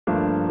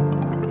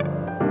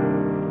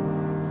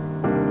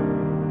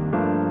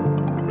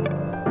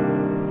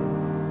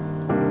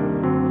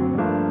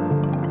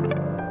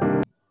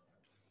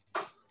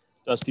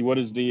Dusty, what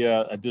is the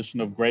addition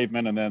of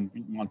Graveman and then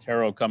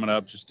Montero coming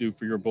up just do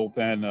for your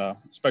bullpen,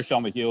 especially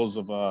on the heels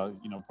of,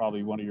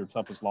 probably one of your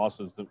toughest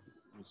losses that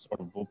was sort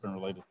of bullpen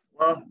related?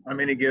 Well, I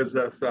mean, it gives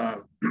us a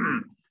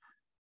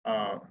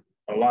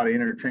lot of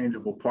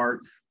interchangeable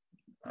parts.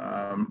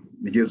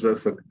 It gives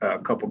us a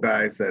couple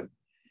guys that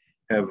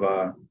have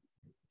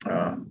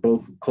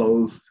both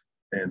closed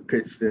and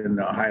pitched in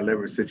high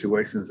leverage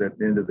situations at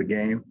the end of the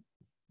game,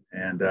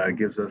 and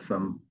gives us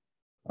some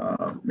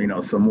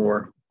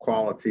more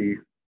quality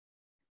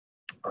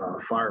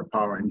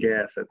firepower and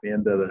gas at the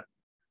end of the,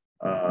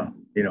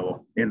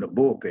 in the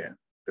bullpen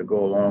to go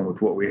along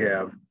with what we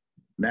have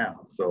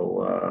now.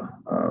 So,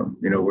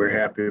 we're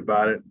happy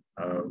about it.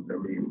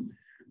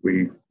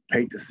 We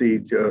hate to see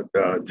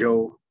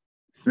Joe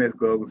Smith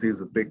go because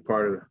he's a big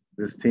part of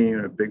this team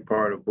and a big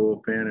part of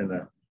bullpen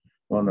and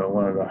one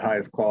of the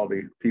highest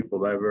quality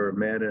people I've ever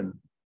met.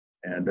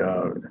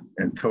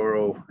 And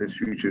Toro, his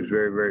future is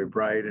very, very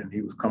bright, and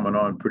he was coming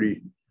on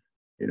pretty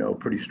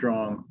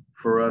strong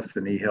for us,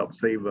 and he helped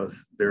save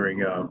us during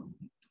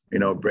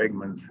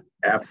Bregman's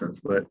absence.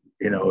 But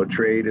a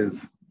trade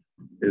is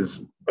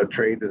a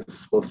trade that's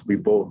supposed to be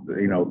both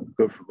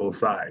good for both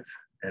sides.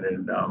 And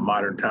in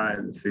modern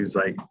times, it seems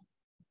like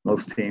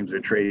most teams are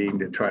trading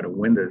to try to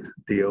win the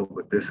deal,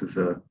 but this is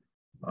a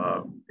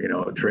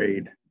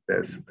trade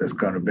that's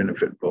going to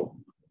benefit both.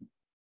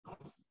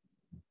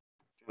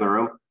 In the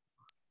room.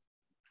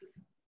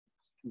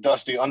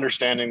 Dusty,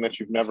 understanding that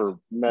you've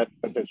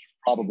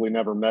probably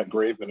never met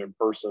Graveman in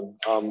person.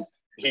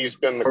 He's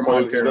been the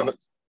closer,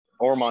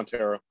 or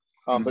Montero.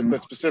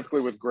 But specifically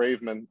with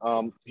Graveman,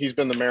 he's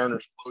been the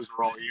Mariners closer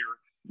all year.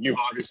 You've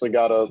obviously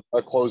got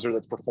a closer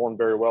that's performed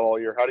very well all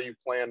year. How do you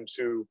plan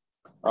to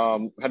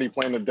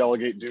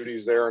delegate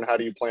duties there, and how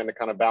do you plan to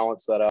kind of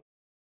balance that out?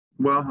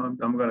 Well,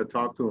 I'm going to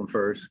talk to him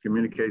first.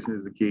 Communication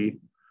is the key.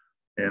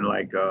 And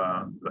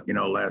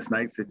last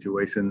night's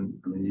situation,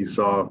 I mean, you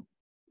saw,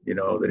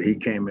 that he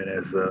came in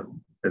as a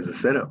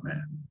setup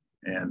man.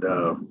 And,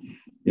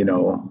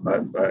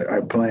 I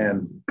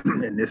planned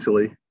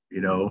initially,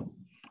 to,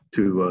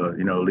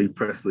 Lee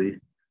Presley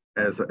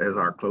as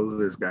our closer.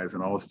 This guy's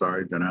an all-star.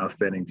 He's done an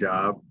outstanding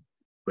job.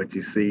 But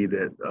you see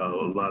that a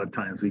lot of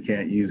times we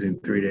can't use him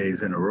 3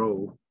 days in a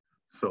row.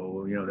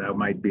 So, that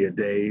might be a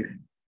day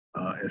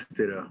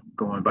instead of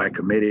going by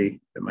committee.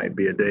 It might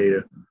be a day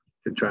to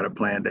try to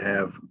plan to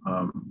have,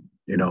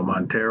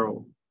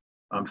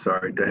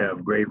 to have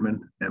Graveman,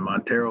 and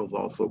Montero's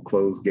also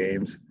closed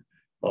games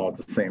all at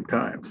the same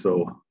time.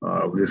 So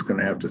we're just going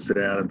to have to sit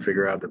down and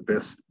figure out the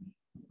best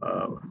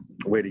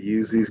way to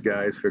use these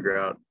guys, figure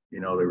out, the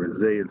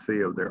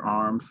resiliency of their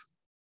arms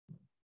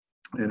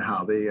and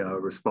how they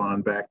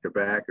respond back to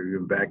back or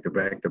even back to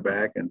back to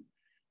back. And,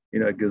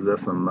 it gives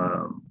us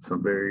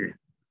some very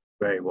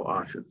valuable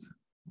options.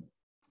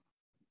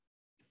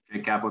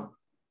 Jake Kaplan.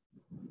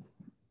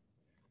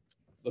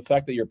 The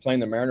fact that you're playing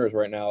the Mariners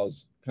right now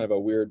is kind of a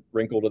weird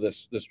wrinkle to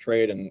this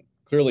trade. And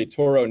clearly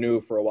Toro knew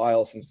for a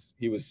while, since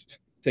he was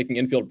taking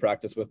infield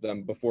practice with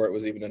them before it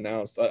was even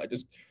announced.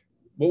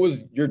 What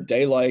was your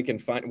day like, and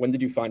when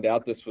did you find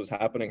out this was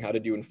happening? How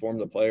did you inform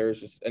the players?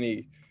 Just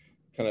any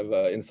kind of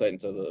insight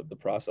into the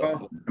process.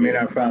 Well, I mean,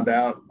 I found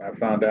out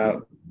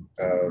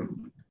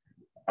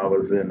I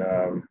was in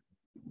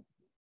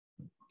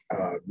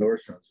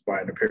Nordstrom's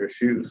buying a pair of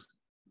shoes.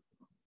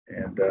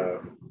 And,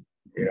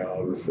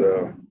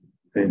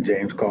 then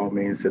James called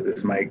me and said,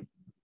 this might,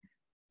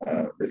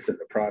 this in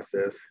the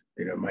process,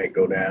 might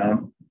go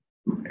down.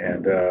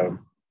 And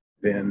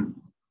then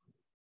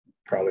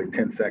probably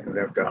 10 seconds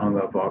after I hung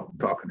up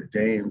talking to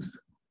James,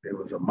 it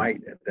was a might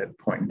at that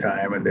point in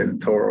time. And then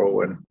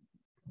Toro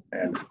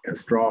and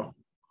Straw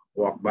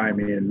walked by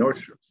me in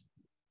Nordstrom's.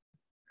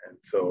 And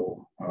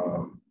so,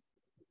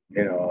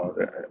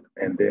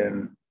 and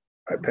then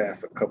I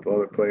passed a couple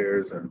other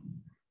players and,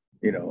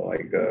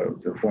 to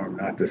inform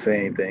not to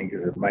say anything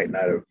because it might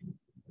not have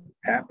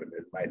happened.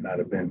 It might not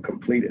have been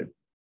completed.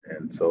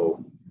 And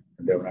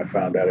then when I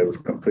found out it was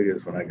completed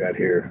is when I got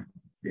here,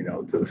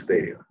 to the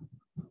stadium.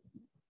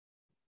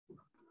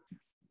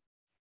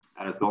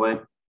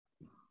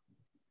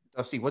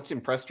 Dusty, what's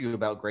impressed you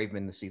about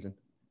Graveman this season?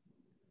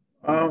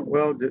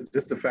 Well,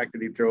 just the fact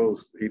that he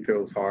throws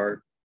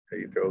hard,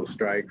 he throws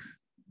strikes,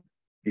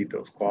 he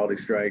throws quality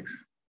strikes.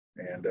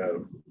 And,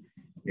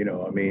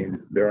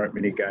 there aren't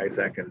many guys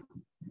that can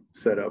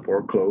set up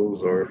or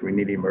close, or if we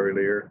need him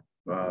earlier.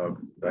 I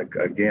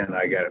got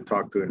to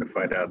talk to him to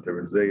find out the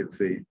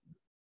resiliency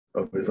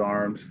of his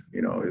arms,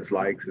 his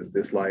likes, his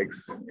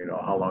dislikes,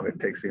 how long it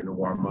takes him to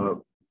warm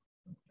up,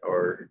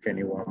 or can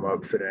he warm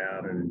up, sit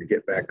down, and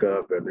get back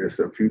up. And there's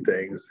a few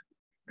things,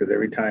 because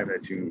every time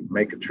that you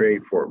make a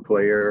trade for a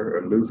player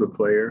or lose a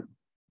player,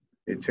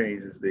 it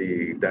changes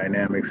the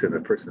dynamics and the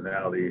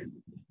personality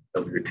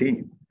of your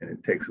team. And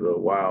it takes a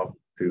little while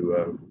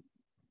to,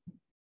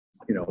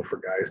 for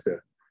guys to,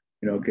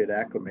 get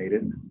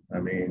acclimated. I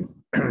mean,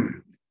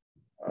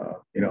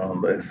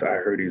 unless I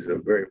heard he's a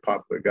very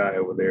popular guy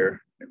over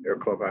there in their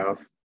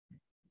clubhouse.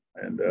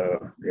 And,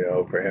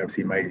 perhaps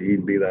he might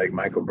even be like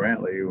Michael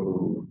Brantley,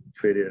 who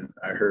fit in,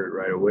 I heard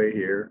right away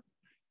here,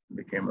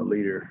 became a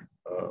leader,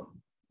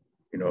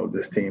 you know, of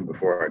this team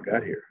before I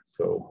got here.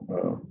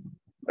 So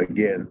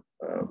again,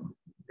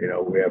 you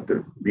know, we have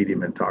to meet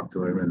him and talk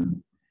to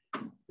him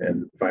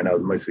and find out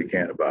as much as we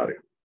can about him.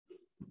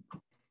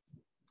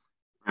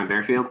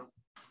 Bearfield?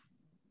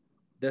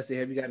 Dusty,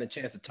 have you gotten a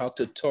chance to talk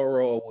to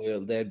Toro, or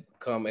will that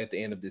come at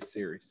the end of this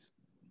series?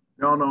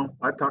 No,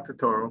 I talked to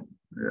Toro.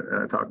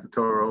 I talked to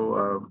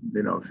Toro,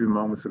 you know, a few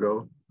moments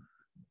ago.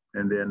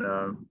 And then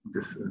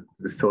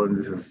just told him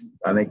this is,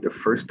 I think, the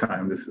first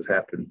time this has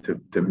happened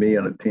to me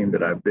on a team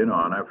that I've been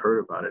on. I've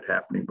heard about it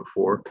happening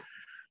before,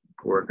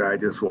 where a guy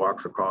just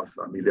walks across.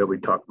 I mean, they'll be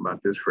talking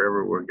about this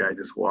forever, where a guy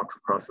just walks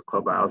across the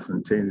clubhouse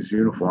and changes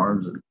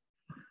uniforms. And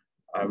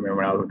I remember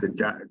when I was with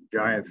the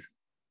Giants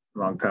a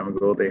long time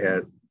ago, they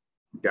had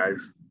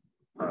guys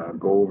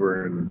go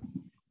over and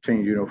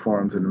change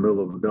uniforms in the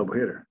middle of a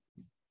doubleheader.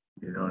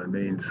 You know what I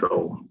mean?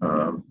 So,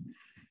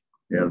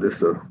 you know,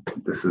 this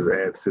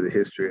adds to the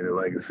history and the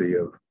legacy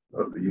of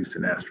the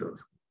Houston Astros.